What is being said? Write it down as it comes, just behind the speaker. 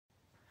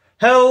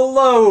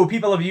Hello,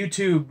 people of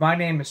YouTube. My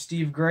name is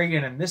Steve Gray,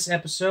 and in this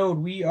episode,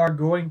 we are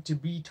going to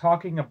be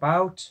talking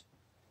about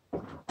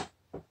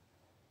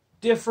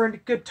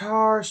different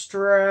guitar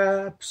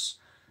straps.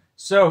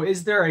 So,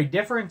 is there a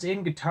difference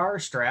in guitar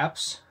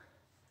straps?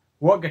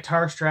 What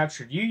guitar strap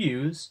should you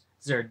use?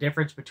 Is there a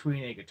difference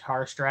between a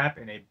guitar strap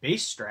and a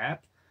bass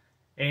strap?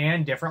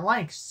 And different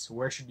lengths.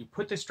 Where should you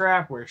put the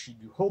strap? Where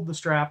should you hold the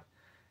strap?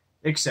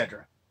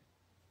 Etc.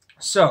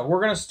 So,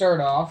 we're going to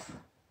start off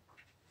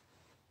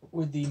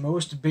with the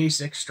most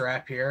basic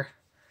strap here.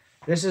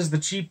 This is the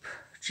cheap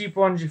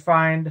ones you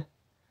find.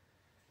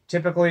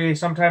 Typically,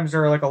 sometimes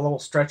they're like a little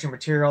stretchy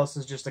material. This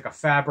is just like a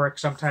fabric.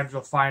 Sometimes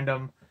you'll find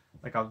them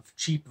like a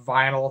cheap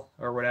vinyl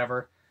or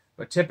whatever.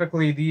 But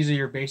typically, these are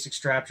your basic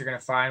straps you're going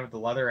to find with the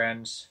leather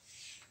ends.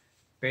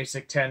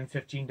 Basic $10,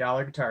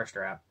 $15 guitar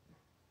strap.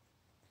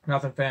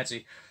 Nothing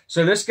fancy.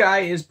 So this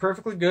guy is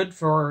perfectly good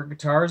for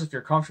guitars if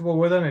you're comfortable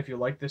with them. If you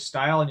like this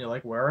style and you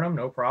like wearing them,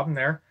 no problem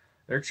there.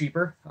 They're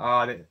cheaper.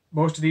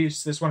 Most of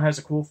these, this one has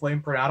a cool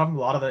flame print on them. A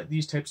lot of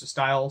these types of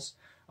styles,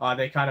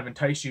 they kind of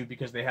entice you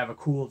because they have a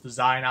cool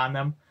design on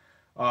them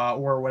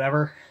or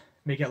whatever.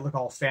 Make it look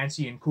all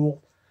fancy and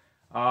cool.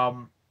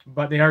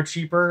 But they are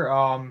cheaper.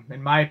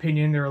 In my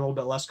opinion, they're a little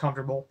bit less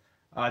comfortable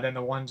than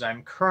the ones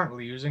I'm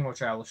currently using,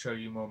 which I will show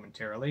you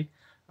momentarily.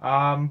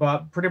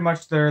 But pretty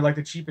much they're like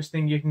the cheapest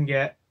thing you can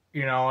get,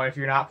 you know, if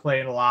you're not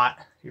playing a lot,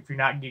 if you're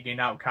not gigging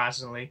out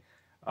constantly.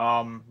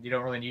 You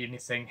don't really need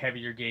anything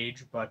heavier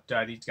gauge, but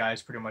these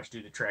guys pretty much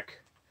do the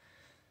trick.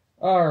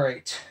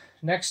 Alright,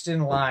 next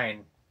in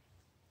line.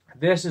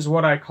 This is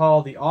what I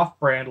call the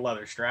off-brand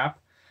leather strap.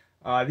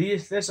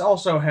 This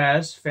also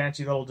has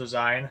fancy little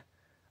design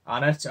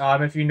on it.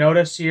 If you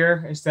notice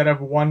here, instead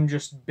of one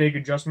just big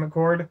adjustment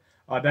cord,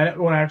 that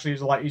one actually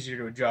is a lot easier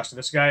to adjust.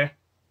 This guy,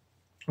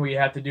 what you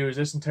have to do is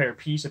this entire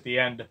piece at the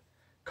end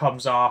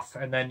comes off,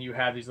 and then you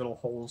have these little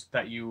holes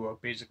that you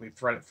basically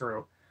thread it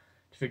through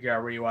to figure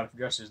out where you want to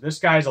adjust this. This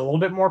guy is a little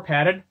bit more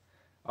padded.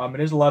 It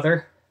is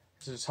leather.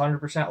 This is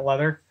 100%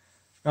 leather.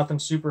 Nothing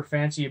super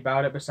fancy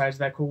about it besides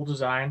that cool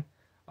design.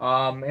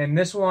 And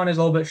this one is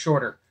a little bit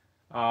shorter.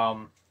 I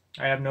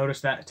have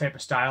noticed that type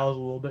of style is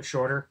a little bit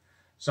shorter.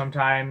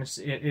 Sometimes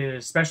it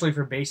is, especially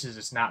for basses,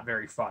 it's not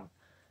very fun.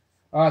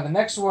 The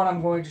next one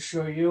I'm going to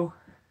show you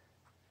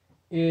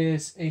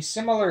is a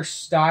similar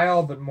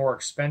style but more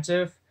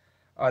expensive.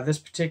 This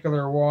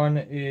particular one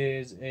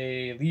is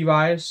a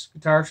Levi's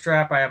guitar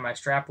strap. I have my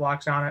strap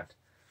locks on it.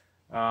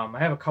 I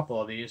have a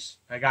couple of these.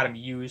 I got them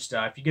used.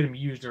 If you get them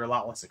used, they're a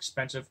lot less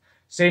expensive.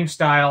 Same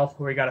style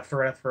where you got to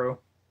thread it through.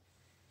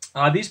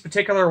 These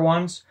particular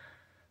ones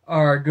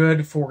are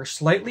good for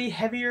slightly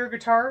heavier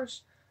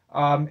guitars.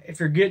 If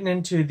you're getting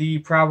into the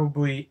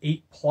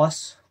probably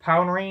 8+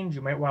 pound range,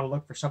 you might want to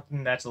look for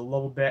something that's a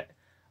little bit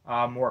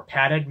more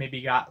padded. Maybe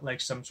got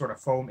like some sort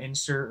of foam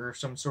insert or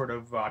some sort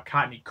of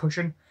cottony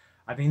cushion.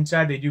 On the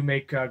inside, they do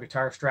make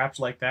guitar straps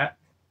like that.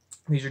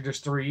 These are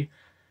just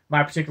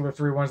my particular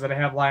three ones that I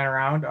have lying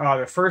around.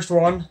 The first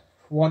one,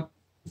 the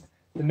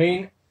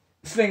main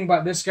thing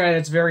about this guy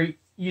that's very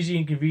easy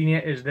and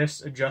convenient is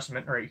this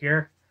adjustment right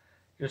here.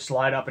 Just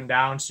slide up and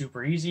down,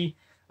 super easy.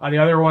 The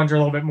other ones are a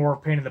little bit more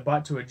pain in the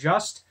butt to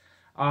adjust.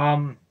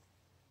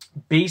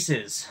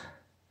 Basses.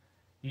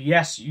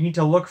 Yes, you need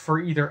to look for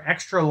either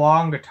extra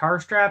long guitar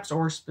straps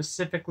or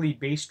specifically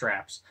bass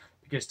straps.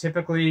 Because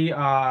typically,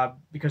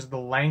 because of the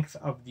length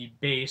of the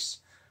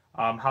bass,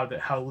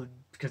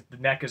 because the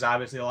neck is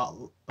obviously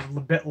a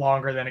bit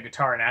longer than a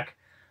guitar neck,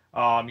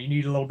 you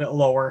need a little bit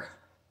lower,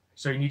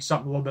 so you need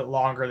something a little bit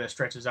longer that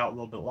stretches out a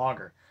little bit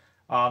longer.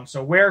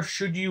 So where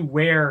should you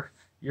wear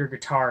your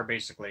guitar,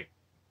 basically?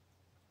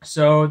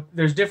 So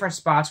there's different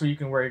spots where you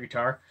can wear your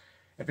guitar.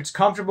 If it's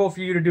comfortable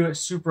for you to do it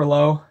super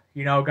low,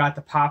 you know, got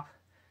the pop.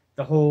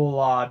 The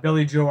whole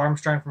Billy Joe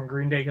Armstrong from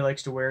Green Day, he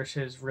likes to wear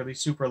his really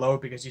super low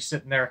because he's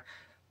sitting there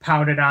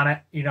pounded on it,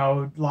 you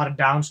know, a lot of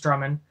down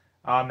strumming.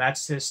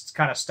 That's his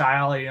kind of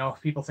style, you know.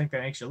 People think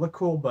that makes you look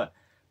cool, but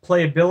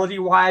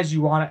playability-wise,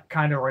 you want it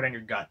kind of right on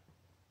your gut.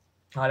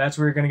 That's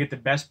where you're going to get the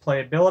best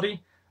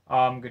playability.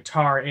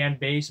 Guitar and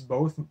bass,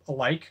 both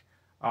alike.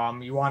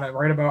 You want it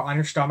right about on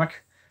your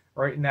stomach,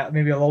 right in that,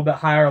 maybe a little bit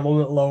higher, a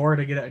little bit lower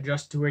to get it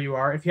adjusted to where you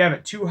are. If you have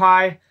it too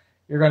high,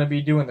 you're going to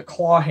be doing the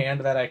claw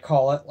hand that I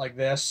call it, like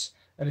this.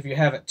 And if you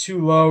have it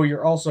too low,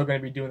 you're also going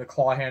to be doing the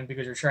claw hand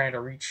because you're trying to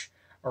reach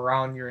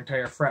around your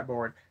entire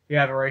fretboard. If you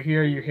have it right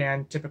here, your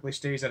hand typically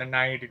stays at a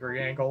 90-degree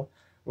angle,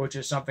 which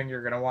is something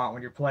you're going to want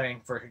when you're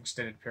playing for an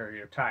extended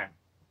period of time.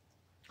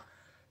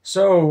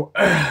 So,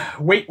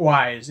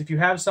 weight-wise, if you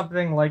have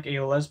something like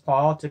a Les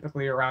Paul,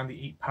 typically around the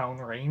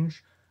 8-pound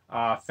range,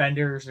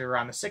 Fenders are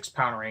around the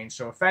 6-pound range.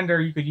 So a Fender,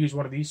 you could use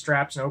one of these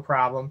straps, no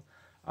problem.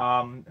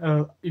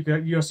 You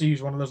could also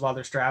use one of those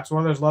leather straps.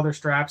 One of those leather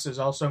straps is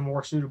also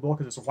more suitable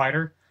because it's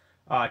wider.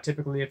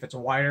 Typically, if it's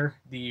wider,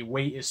 the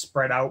weight is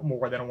spread out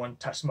more than one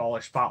smaller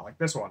spot like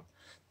this one.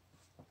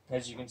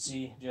 As you can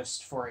see,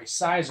 just for a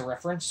size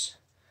reference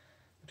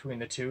between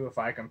the two, if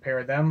I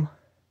compare them,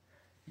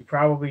 you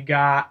probably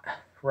got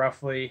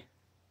roughly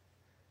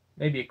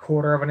maybe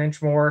 1/4 of an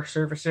inch more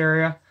surface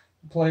area.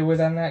 play with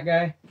on that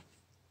guy.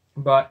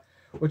 But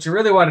what you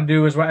really want to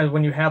do is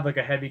when you have like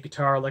a heavy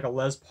guitar, like a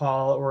Les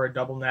Paul or a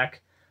double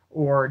neck,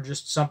 or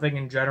just something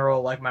in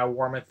general like my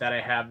Warmouth that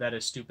I have that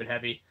is stupid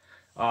heavy,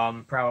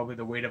 probably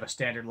the weight of a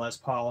standard Les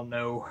Paul,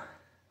 no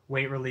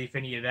weight relief,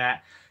 any of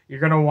that. You're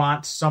going to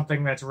want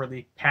something that's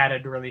really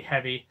padded, really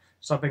heavy,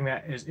 something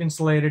that is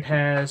insulated,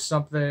 has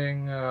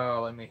something,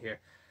 let me hear,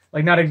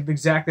 like not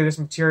exactly this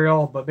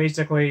material, but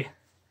basically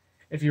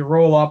if you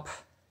roll up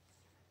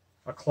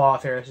a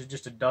cloth here, this is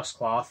just a dust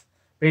cloth,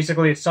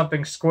 basically it's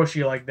something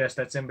squishy like this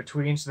that's in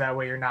between, so that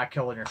way you're not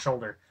killing your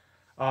shoulder.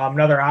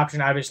 Another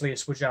option, obviously, is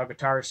switch out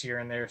guitars here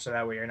and there, so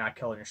that way you're not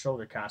killing your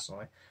shoulder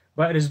constantly.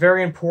 But it is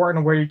very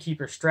important where you keep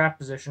your strap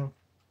position.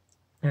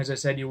 As I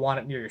said, you want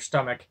it near your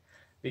stomach,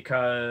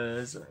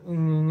 because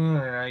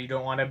you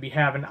don't want to be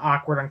having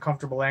awkward,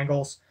 uncomfortable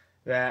angles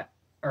that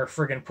are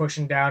friggin'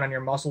 pushing down on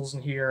your muscles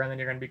in here, and then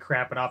you're going to be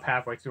cramping up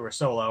halfway through a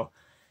solo.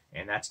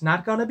 And that's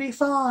not going to be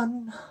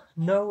fun.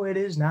 No, it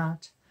is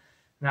not.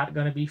 Not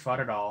going to be fun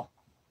at all.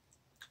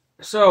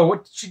 So,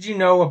 what should you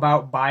know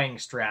about buying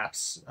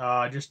straps?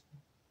 Just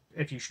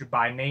if you should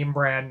buy name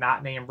brand,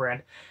 not name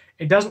brand.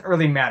 It doesn't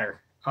really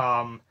matter.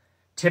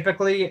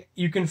 Typically,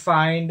 you can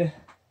find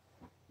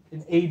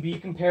an A-B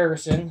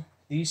comparison.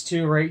 These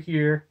two right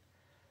here.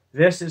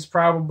 This is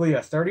probably a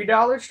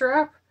 $30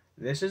 strap.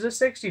 This is a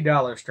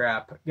 $60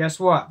 strap. Guess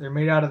what? They're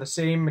made out of the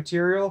same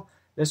material.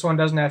 This one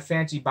doesn't have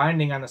fancy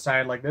binding on the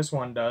side like this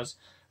one does,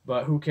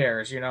 but who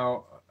cares? You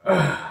know,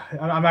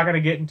 I'm not going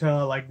to get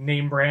into like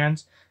name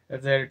brands.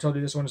 If they told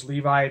you this one's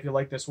Levi, if you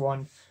like this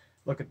one,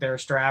 look at their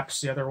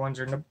straps. The other ones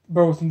are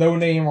both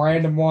no-name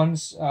random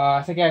ones.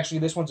 I think actually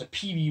this one's a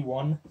PV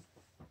one.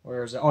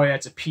 Where is it? Oh yeah,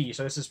 it's a P.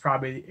 So this is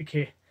probably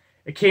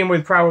it came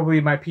with probably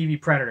my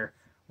PV Predator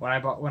when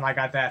I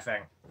got that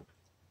thing.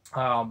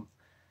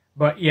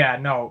 But yeah,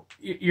 no.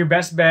 Your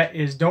best bet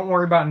is don't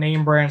worry about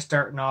name brand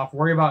starting off.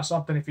 Worry about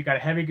something. If you got a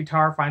heavy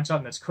guitar, find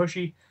something that's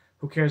cushy.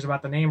 Who cares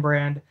about the name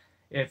brand?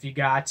 If you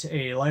got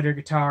a lighter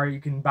guitar,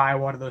 you can buy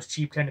one of those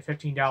cheap $10 to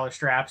 $15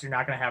 straps. You're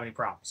not going to have any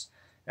problems.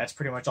 That's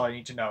pretty much all you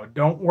need to know.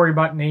 Don't worry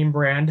about name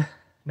brand.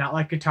 Not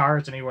like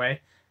guitars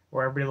anyway,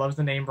 where everybody loves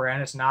the name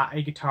brand. It's not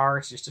a guitar.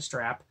 It's just a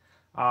strap.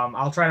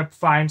 I'll try to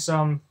find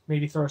some,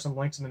 maybe throw some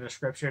links in the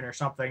description or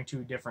something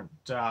to different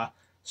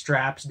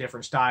straps,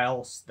 different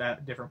styles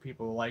that different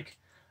people like.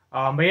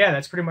 But yeah,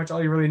 that's pretty much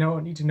all you really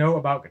need to know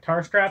about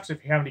guitar straps.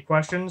 If you have any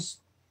questions,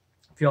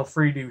 feel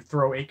free to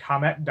throw a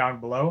comment down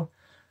below.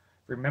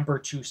 Remember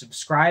to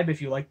subscribe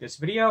if you like this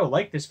video if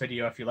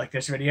you like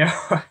this video,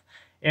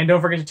 and don't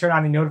forget to turn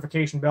on the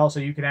notification bell so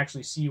you can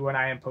actually see when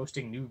I am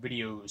posting new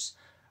videos.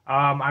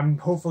 I'm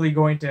hopefully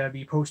going to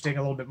be posting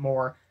a little bit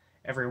more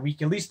every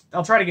week. At least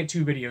I'll try to get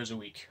 2 videos a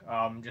week,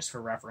 just for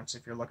reference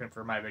if you're looking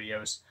for my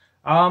videos.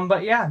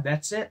 But yeah,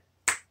 that's it.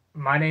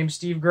 My name's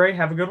Steve Gray.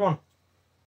 Have a good one.